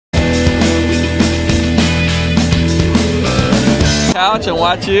couch and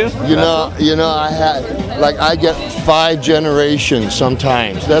watch you? You know, I get 5 generations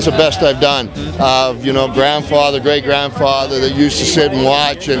sometimes. That's the best I've done. You know, grandfather, great-grandfather that used to sit and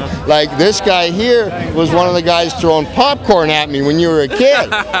watch, and like this guy here was one of the guys throwing popcorn at me when you were a kid.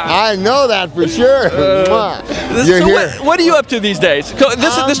 I know that for sure. What are you up to these days?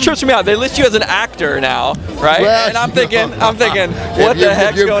 This trips me out. They list you as an actor now, right? Well, and I'm thinking, what the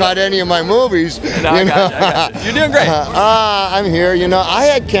heck's If you've going on? caught any of my movies, No, I got you. You're doing great. I'm here. You know, I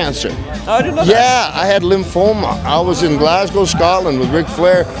had cancer. Oh, I didn't know that. Yeah, I had lymphoma. I was in Glasgow, Scotland with Ric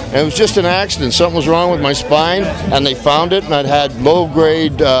Flair, and it was just an accident. Something was wrong with my spine, and they found it, and I'd had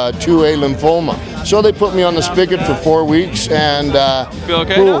low-grade 2A lymphoma. So they put me on the spigot for 4 weeks, and feel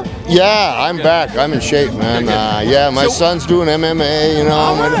okay now? Yeah, I'm back. I'm in shape, man. Yeah, my son's doing MMA. You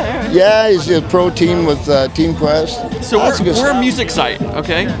know, yeah, he's a pro team with Team Quest. So we're a music site,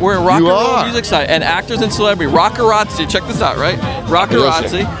 okay? We're a rock and roll music site, and actors and celebrity. ROCKERRAZZI, check this out, right?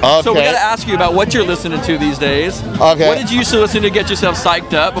 ROCKERRAZZI. Okay. So we got to ask you about what you're listening to these days. Okay. What did you used to listen to get yourself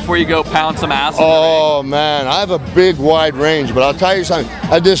psyched up before you go pound some ass? Oh man, I have a big wide range, but I'll tell you something.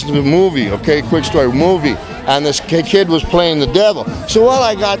 I listened to a movie, okay, quick story, movie, and this kid was playing the devil. So all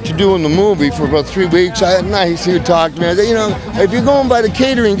I got to do in the movie for about 3 weeks, he would talk to me. I said, you know, if you're going by the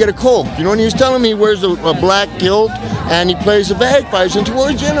catering, get a Coke. You know, and he was telling me he wears a black kilt and he plays the bagpipes. And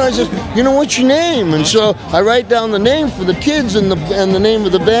towards the end, I said, you know, what's your name? And so I write down the name for the kids and the name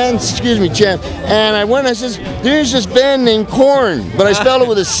of the band. Excuse me, champ. And I went. I says, there's this band named Korn, but I spelled it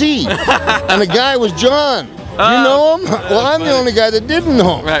with a C. And the guy was John. You know him? Well, I'm the only guy that didn't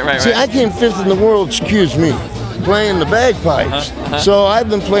know him. Right. See, I came 5th in the world, excuse me, playing the bagpipes. So I've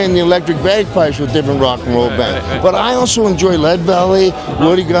been playing the electric bagpipes with different rock and roll bands. But I also enjoy Lead Belly,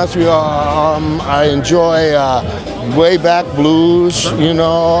 Woody Guthrie. I enjoy way back blues. You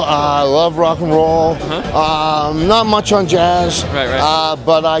know, I love rock and roll. Not much on jazz.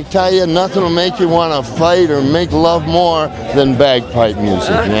 But I tell you, nothing will make you want to fight or make love more than bagpipe music,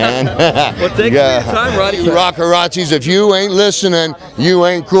 man. Well, thank you for your time, Roddy. ROCKERRAZZIs, if you ain't listening, you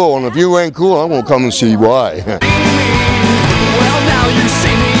ain't cool. And if you ain't cool, I'm going to come and see why. Well, now you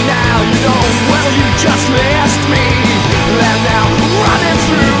see me now, you don't, well, you just missed me. And now